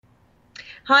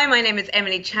Hi, my name is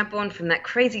Emily Chapon from That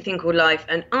Crazy Thing Called Life,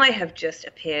 and I have just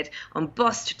appeared on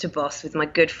Boss to Boss with my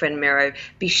good friend Miro.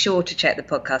 Be sure to check the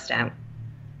podcast out.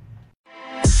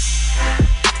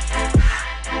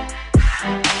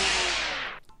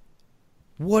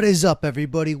 What is up,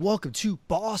 everybody? Welcome to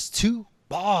Boss to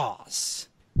Boss.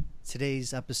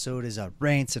 Today's episode is a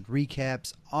rants and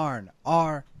recaps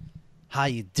R&R. How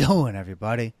you doing,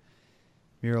 everybody?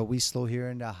 Miro Weaslow here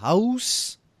in the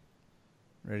house.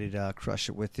 Ready to crush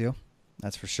it with you.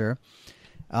 That's for sure.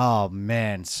 Oh,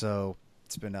 man. So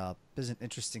it's been an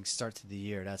interesting start to the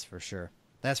year. That's for sure.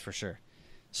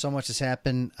 So much has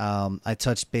happened. I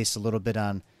touched base a little bit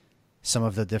on some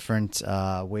of the different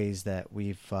ways that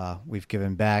we've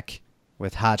given back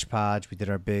with Hodgepodge. We did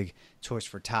our big Toys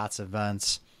for Tots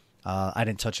events. I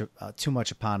didn't touch too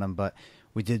much upon them, but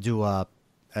we did do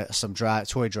some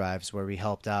toy drives where we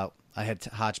helped out. I had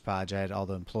Hodgepodge. I had all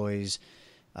the employees.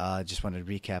 Just wanted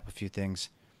to recap a few things.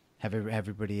 Have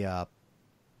everybody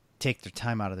take their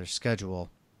time out of their schedule.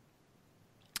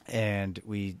 And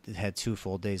we had 2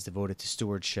 full days devoted to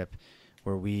stewardship,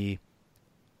 where we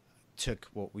took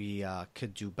what we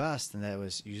could do best, and that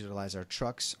was utilize our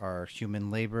trucks, our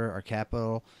human labor, our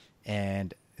capital,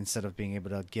 and instead of being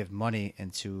able to give money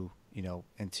into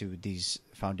these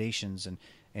foundations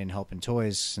and helping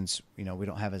toys, since we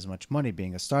don't have as much money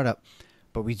being a startup,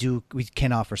 but we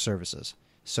can offer services.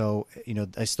 So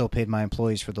I still paid my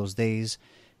employees for those days,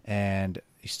 and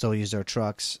we still used our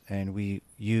trucks, and we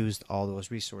used all those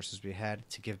resources we had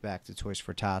to give back to Toys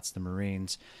for Tots, the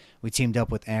Marines. We teamed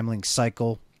up with Amling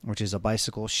Cycle, which is a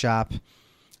bicycle shop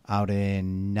out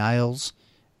in Niles,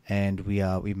 and we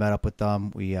met up with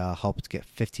them. We helped get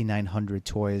 5,900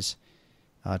 toys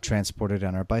transported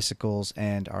on our bicycles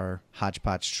and our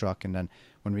Hodgepodge truck. And then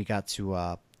when we got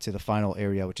to the final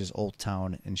area, which is Old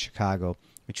Town in Chicago,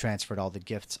 we transferred all the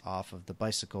gifts off of the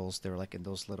bicycles. They were like in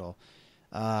those little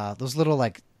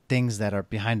like things that are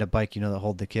behind a bike, that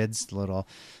hold the kids, the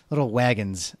little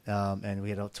wagons, and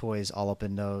we had toys all up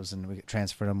in those, and we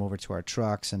transferred them over to our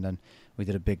trucks, and then we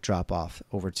did a big drop off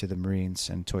over to the Marines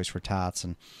and Toys for Tots.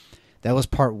 And that was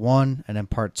part 1. And then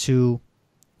part 2,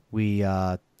 we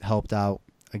helped out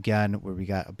again, where we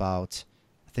got about,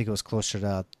 I think it was closer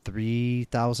to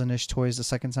 3,000-ish toys the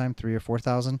second time, 3 or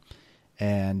 4,000,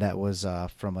 and that was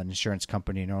from an insurance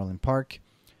company in Orland Park.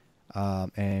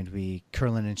 And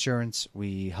Curlin Insurance,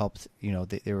 we helped,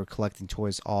 they were collecting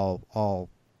toys all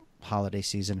holiday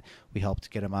season. We helped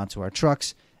get them onto our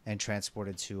trucks and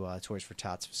transported to Toys for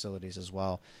Tots facilities as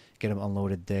well, get them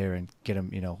unloaded there and get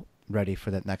them, ready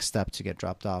for that next step to get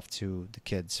dropped off to the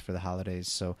kids for the holidays.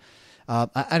 So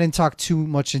I didn't talk too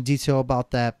much in detail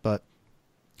about that, but,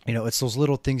 it's those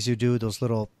little things you do, those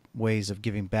little ways of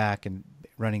giving back and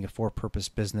running a for-purpose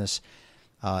business.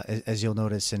 As you'll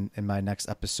notice in my next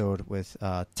episode with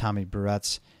Tommy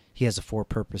Barretts, he has a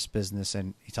for-purpose business,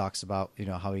 and he talks about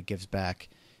how he gives back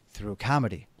through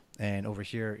comedy. And over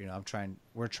here,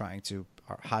 we're trying to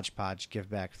our Hodgepodge give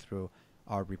back through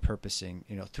our repurposing,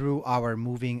 through our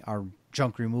moving, our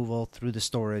junk removal, through the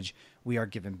storage. We are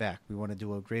giving back. We want to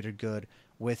do a greater good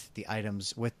with the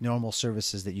items, with normal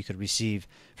services that you could receive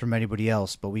from anybody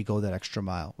else, but we go that extra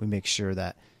mile. We make sure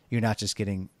that you're not just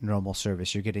getting normal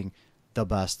service, you're getting the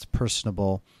best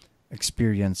personable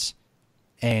experience,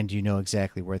 and you know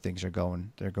exactly where things are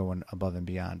going. They're going above and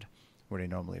beyond where they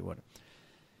normally would.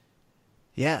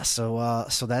 Yeah, so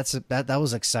that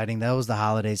was exciting. That was the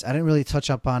holidays. I didn't really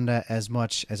touch up on that as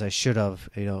much as I should have.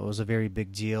 It was a very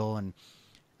big deal, and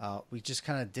we just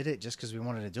kind of did it just because we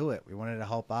wanted to do it. We wanted to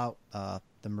help out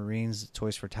the Marines,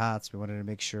 Toys for Tots. We wanted to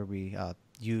make sure we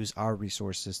use our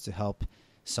resources to help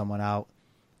someone out.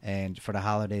 And for the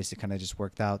holidays, it kind of just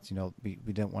worked out. We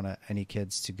didn't want any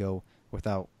kids to go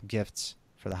without gifts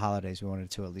for the holidays. We wanted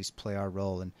to at least play our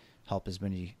role and help as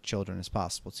many children as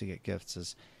possible to get gifts.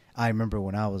 As I remember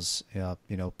when I was,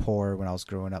 poor, when I was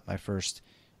growing up, my first,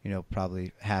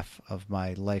 probably half of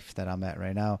my life that I'm at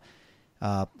right now,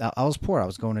 I was poor. I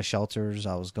was going to shelters.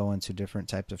 I was going to different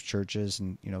types of churches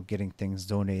and, getting things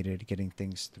donated, getting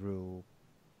things through,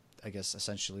 I guess,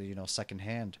 essentially,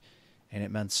 secondhand. And it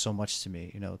meant so much to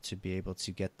me, to be able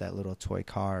to get that little toy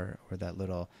car or that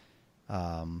little,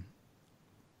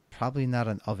 probably not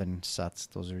an oven set.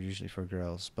 Those are usually for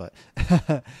girls, but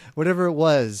whatever it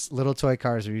was, little toy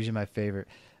cars are usually my favorite.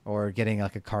 Or getting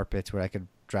like a carpet where I could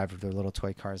drive with their little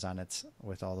toy cars on it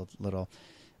with all the little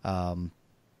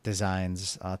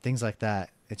designs, things like that.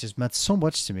 It just meant so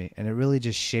much to me, and it really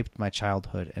just shaped my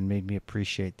childhood and made me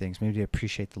appreciate things, made me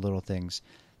appreciate the little things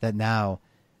that now,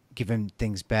 giving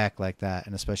things back like that,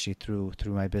 and especially through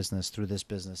my business, through this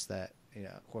business that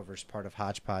whoever's part of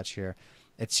Hodgepodge here,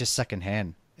 it's just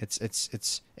secondhand.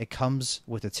 It comes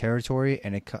with the territory,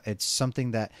 and it's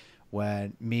something that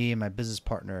when me and my business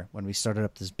partner, when we started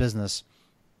up this business,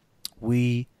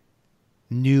 we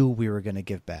knew we were going to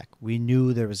give back. We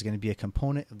knew there was going to be a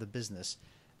component of the business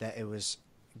that it was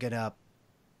going to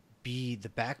be the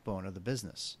backbone of the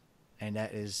business, and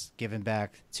that is giving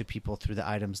back to people through the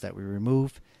items that we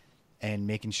remove and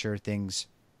making sure things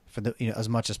for the, as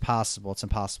much as possible. It's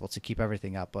impossible to keep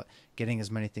everything out, but getting as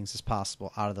many things as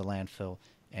possible out of the landfill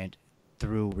and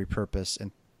through repurpose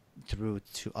and through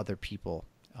to other people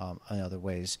in other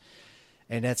ways.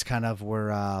 And that's kind of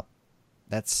where I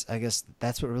guess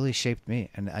that's what really shaped me,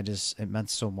 and it meant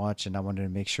so much, and I wanted to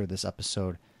make sure this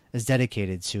episode is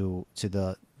dedicated to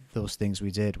those things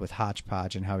we did with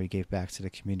Hodgepodge and how we gave back to the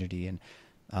community,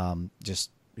 and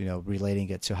just relating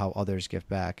it to how others give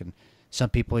back. And some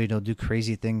people do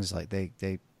crazy things, like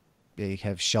they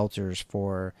have shelters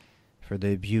for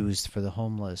the abused, for the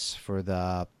homeless, for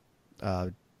the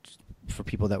for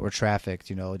people that were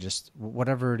trafficked, just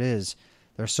whatever it is.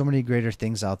 There are so many greater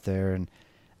things out there, and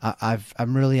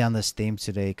I'm really on this theme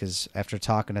today because after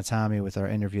talking to Tommy with our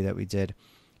interview that we did,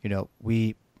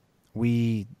 we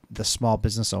the small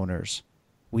business owners,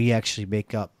 we actually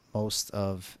make up most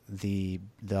of the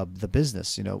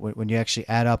business. When you actually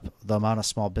add up the amount of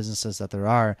small businesses that there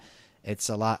are, it's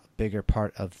a lot bigger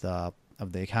part of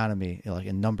the economy, like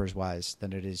in numbers wise,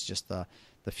 than it is just the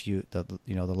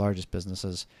largest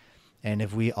businesses. And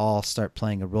if we all start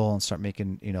playing a role and start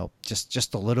making,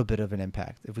 just a little bit of an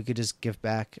impact, if we could just give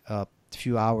back a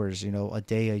few hours, a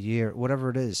day, a year, whatever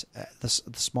it is, the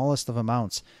smallest of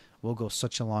amounts will go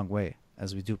such a long way,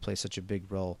 as we do play such a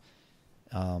big role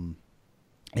on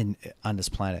this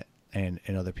planet and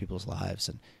in other people's lives.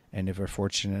 And if we're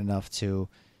fortunate enough to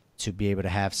be able to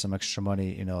have some extra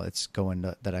money, it's going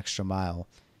that extra mile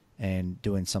and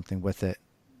doing something with it,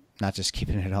 not just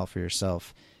keeping it all for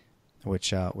yourself,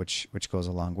 which goes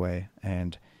a long way.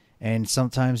 And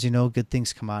sometimes, good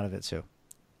things come out of it too.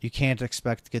 You can't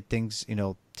expect good things,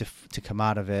 to come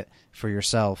out of it for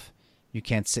yourself. You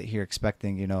can't sit here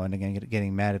expecting, and again,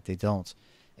 getting mad if they don't.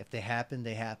 If they happen,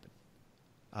 they happen.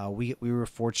 We were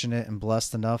fortunate and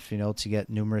blessed enough, to get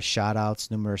numerous shout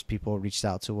outs. Numerous people reached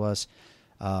out to us.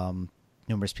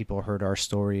 Numerous people heard our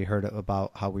story, heard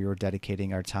about how we were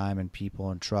dedicating our time and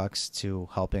people and trucks to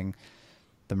helping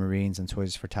the Marines and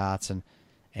Toys for Tots,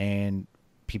 and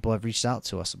people have reached out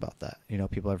to us about that.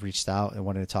 People have reached out and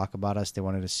wanted to talk about us. They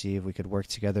wanted to see if we could work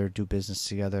together, do business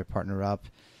together, partner up,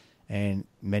 and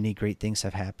many great things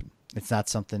have happened. It's not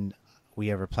something we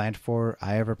ever planned for,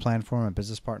 I ever planned for, my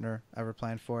business partner ever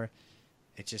planned for.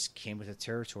 It just came with the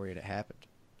territory, and it happened.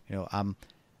 I'm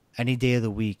any day of the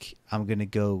week, I'm gonna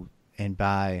go and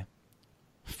buy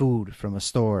food from a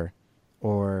store,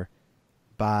 or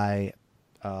buy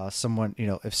someone,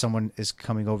 if someone is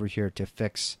coming over here to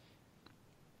fix,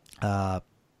 I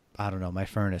don't know, my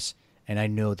furnace, and I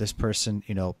know this person,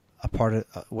 a part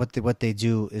of what they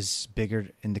do is bigger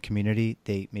in the community.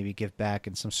 They maybe give back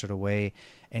in some sort of way,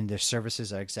 and their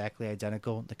services are exactly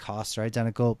identical. The costs are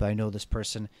identical, but I know this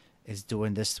person is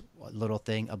doing this little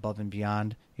thing above and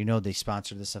beyond. They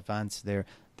sponsor this event. They're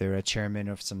a chairman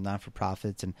of some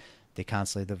non-for-profits, and they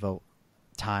constantly devote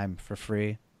time for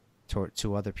free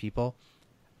to other people.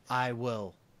 I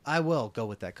will go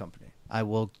with that company. I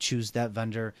will choose that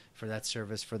vendor for that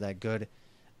service, for that good.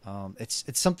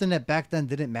 It's something that back then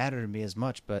didn't matter to me as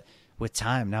much, but with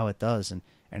time now it does, and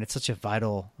it's such a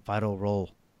vital role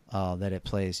that it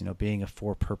plays. Being a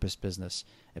for-purpose business,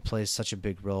 it plays such a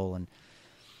big role, and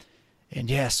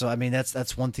yeah. So I mean,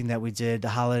 that's one thing that we did. The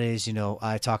holidays,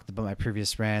 I talked about my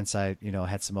previous rants. I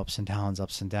had some ups and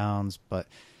downs, but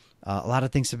a lot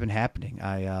of things have been happening.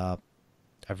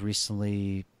 I've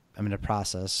recently, I'm in a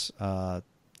process.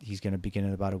 He's going to begin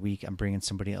in about a week. I'm bringing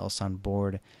somebody else on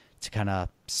board to kind of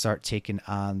start taking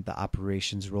on the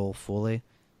operations role fully.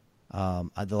 The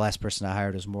last person I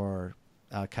hired was more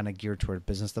kind of geared toward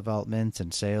business development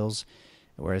and sales,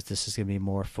 whereas this is going to be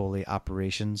more fully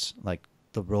operations, like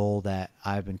the role that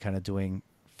I've been kind of doing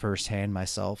firsthand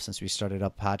myself since we started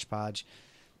up Hodgepodge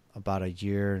about a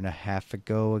year and a half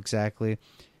ago exactly.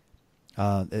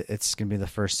 It's going to be the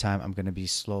first time I'm going to be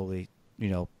slowly,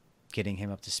 getting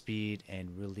him up to speed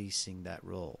and releasing that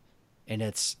role. And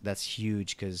that's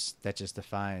huge, because that just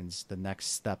defines the next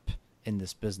step in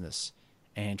this business.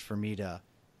 And for me to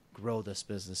grow this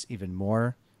business even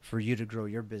more, for you to grow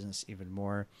your business even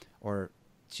more, or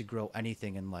to grow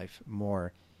anything in life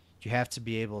more, you have to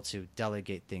be able to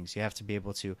delegate things. You have to be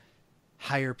able to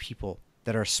hire people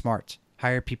that are smart,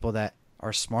 hire people that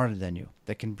are smarter than you,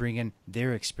 that can bring in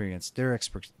their experience, their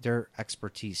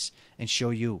expertise, and show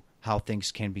you how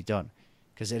things can be done.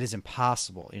 because it is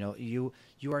impossible. You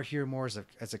are here more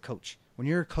as a coach. When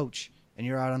you're a coach and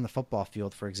you're out on the football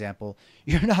field, for example,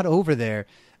 you're not over there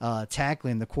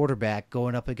tackling the quarterback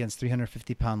going up against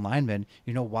 350-pound linemen.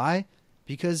 You know why?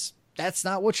 Because that's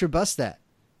not what you're best at.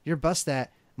 You're best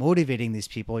at motivating these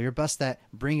people. You're best at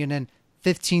bringing in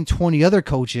 15, 20 other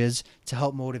coaches to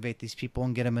help motivate these people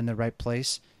and get them in the right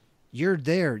place. You're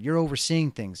there. You're overseeing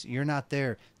things. You're not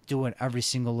there doing every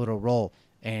single little role,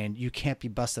 and you can't be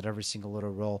best at every single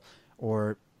little role,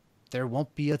 or there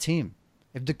won't be a team.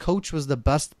 If the coach was the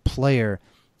best player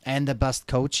and the best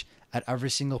coach at every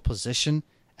single position,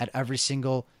 at every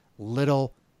single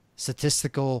little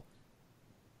statistical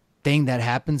thing that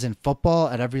happens in football,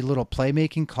 at every little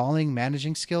playmaking, calling,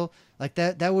 managing skill, like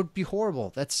that would be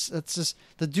horrible. That's just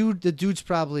the dude's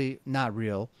probably not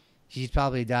real. He'd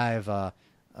probably die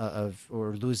of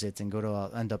or lose it and go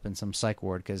to end up in some psych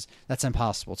ward, because that's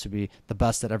impossible to be the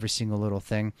best at every single little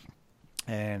thing.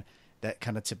 And that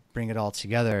kind of, to bring it all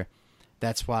together,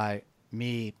 that's why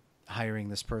me hiring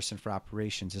this person for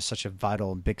operations is such a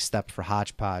vital and big step for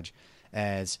Hodgepodge.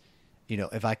 As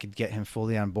if I could get him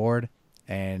fully on board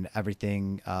and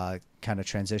everything kind of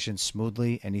transitions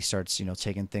smoothly, and he starts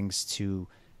taking things to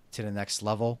the next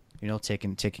level,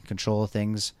 taking control of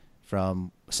things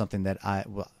from something that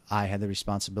I had the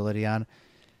responsibility on,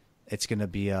 it's gonna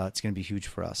be huge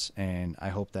for us. And I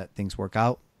hope that things work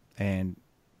out, and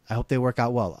I hope they work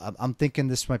out well. I'm thinking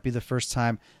this might be the first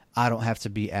time I don't have to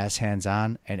be as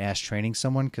hands-on and as training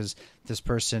someone, because this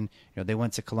person, they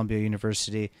went to Columbia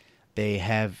University. They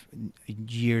have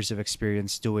years of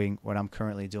experience doing what I'm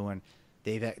currently doing.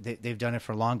 They've done it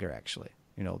for longer, actually.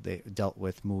 They dealt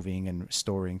with moving and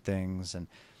storing things and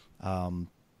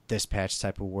dispatch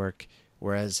type of work,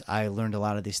 whereas I learned a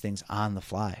lot of these things on the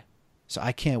fly. So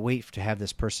I can't wait to have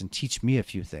this person teach me a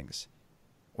few things,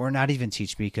 or not even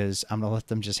teach me, because I'm gonna let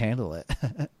them just handle it.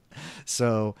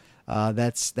 So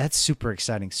that's super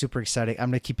exciting. I'm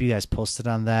gonna keep you guys posted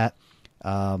on that,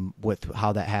 with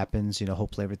how that happens.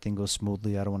 Hopefully everything goes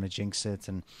smoothly. I don't want to jinx it.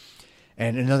 And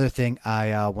another thing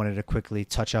I wanted to quickly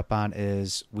touch up on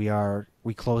is we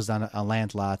closed on a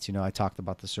land lot. I talked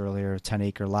about this earlier,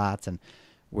 10-acre lot, and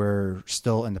we're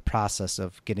still in the process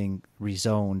of getting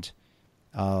rezoned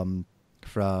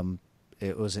from,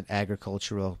 it was an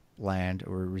agricultural land.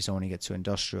 We're rezoning it to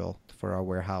industrial for our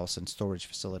warehouse and storage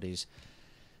facilities.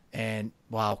 And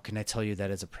wow, can I tell you that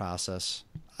is a process.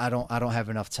 I don't have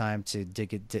enough time to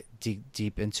dig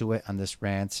deep into it on this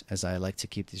rant, as I like to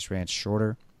keep these rants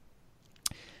shorter.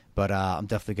 But I'm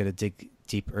definitely going to dig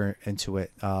deeper into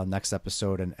it next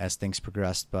episode and as things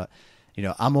progress. But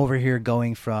I'm over here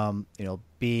going from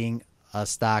being a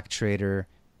stock trader,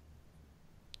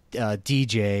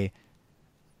 DJ,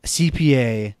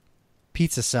 CPA,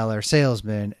 pizza seller,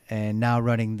 salesman, and now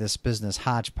running this business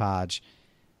Hodgepodge,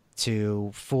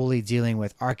 to fully dealing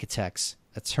with architects,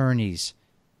 attorneys,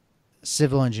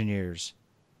 civil engineers,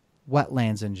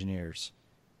 wetlands engineers,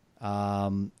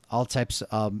 all types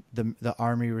of the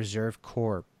Army Reserve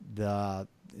Corps, the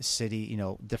city,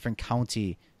 different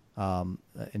county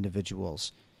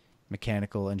individuals,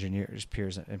 mechanical engineers,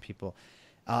 peers, and people.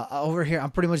 Over here,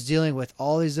 I'm pretty much dealing with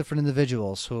all these different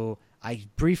individuals who I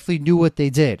briefly knew what they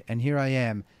did, and here I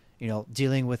am,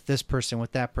 dealing with this person,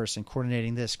 with that person,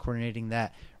 coordinating this, coordinating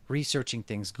that, researching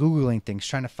things, Googling things,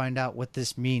 trying to find out what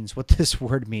this means, what this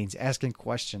word means, asking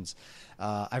questions.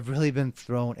 I've really been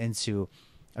thrown into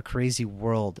a crazy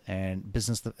world, and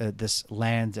business, this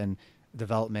land and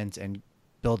development and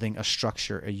building a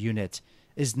structure, a unit,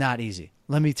 is not easy.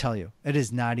 Let me tell you, it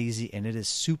is not easy, and it is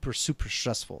super, super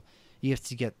stressful. You have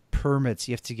to get permits.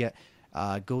 You have to get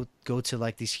go to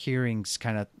like these hearings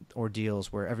kind of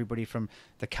ordeals where everybody from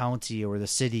the county or the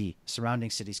city, surrounding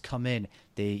cities, come in.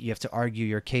 You have to argue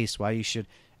your case why you should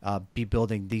be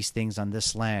building these things on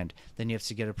this land. Then you have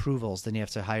to get approvals. Then you have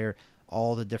to hire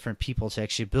all the different people to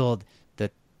actually build the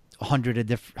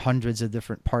hundreds of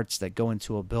different parts that go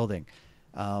into a building.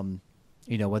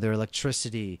 Whether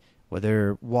electricity,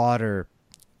 whether water,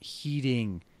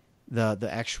 heating, the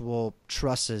actual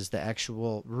trusses, the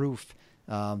actual roof,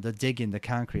 the digging, the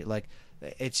concrete. Like,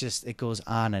 it goes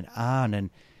on, and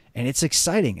it's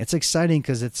exciting. It's exciting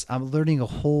because I'm learning a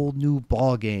whole new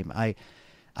ball game. I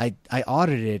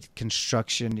audited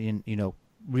construction in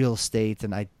real estate,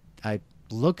 and I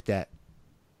looked at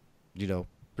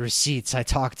receipts. I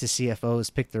talked to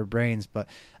CFOs, picked their brains, but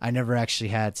I never actually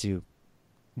had to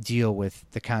deal with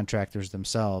the contractors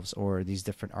themselves or these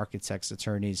different architects,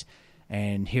 attorneys.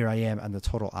 And here I am on the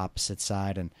total opposite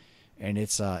side, and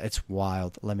it's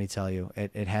wild. Let me tell you,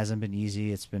 it hasn't been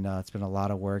easy. It's been a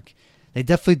lot of work. They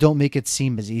definitely don't make it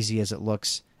seem as easy as it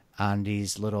looks on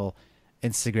these little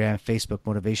Instagram, Facebook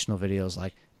motivational videos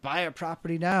like buy a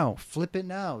property now, flip it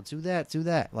now, do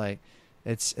that. Like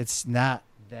it's not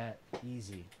that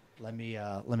easy. Let me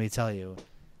tell you,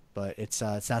 but it's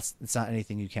not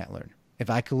anything you can't learn. If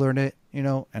I could learn it,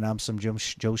 and I'm some Joe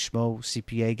Schmo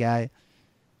CPA guy,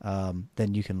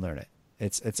 then you can learn it.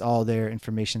 It's all there.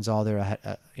 Information's all there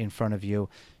in front of you.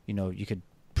 You could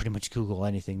pretty much Google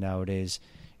anything nowadays.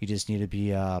 You just need to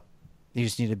be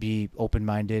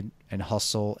open-minded and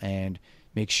hustle and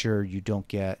make sure you don't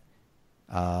get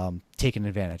taken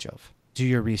advantage of. Do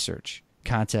your research.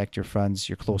 Contact your friends,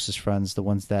 your closest friends, the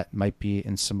ones that might be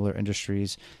in similar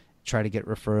industries. Try to get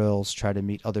referrals. Try to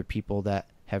meet other people that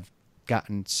have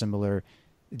gotten similar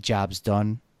jobs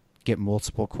done. Get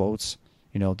multiple quotes.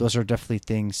 Those are definitely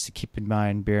things to keep in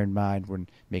mind, bear in mind when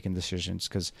making decisions,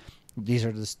 because these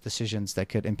are the decisions that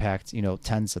could impact,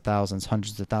 tens of thousands,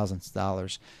 hundreds of thousands of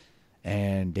dollars,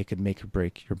 and they could make or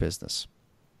break your business.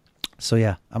 So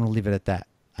yeah, I'm going to leave it at that.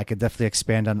 I could definitely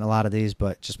expand on a lot of these,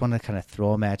 but just want to kind of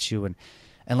throw them at you and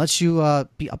let you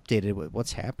be updated with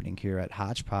what's happening here at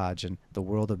Hodgepodge and the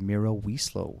world of Miro. We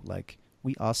slow. Like,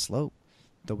 we are slow,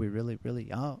 though we really,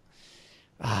 really are.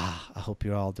 I hope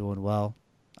you're all doing well.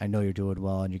 I know you're doing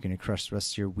well, and you're going to crush the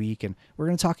rest of your week. And we're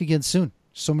going to talk again soon.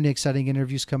 So many exciting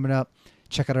interviews coming up.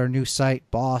 Check out our new site,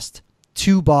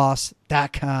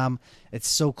 boss2boss.com. It's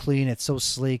so clean. It's so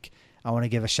sleek. I want to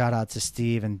give a shout out to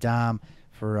Steve and Dom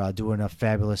for doing a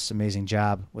fabulous, amazing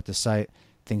job with the site.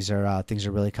 Things are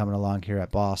really coming along here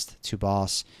at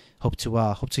Boss2Boss. Hope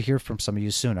to hear from some of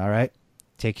you soon. All right,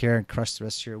 take care and crush the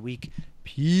rest of your week.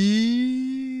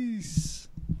 Peace.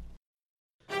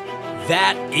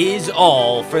 That is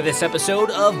all for this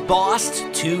episode of Boss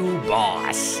to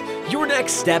Boss. Your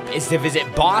next step is to visit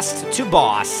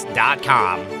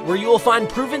boss2boss.com, where you will find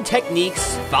proven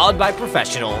techniques followed by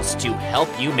professionals to help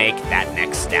you make that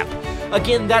next step.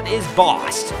 Again, that is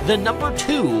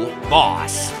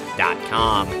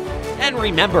boss2boss.com. And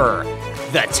remember,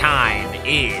 the time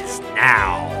is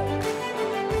now.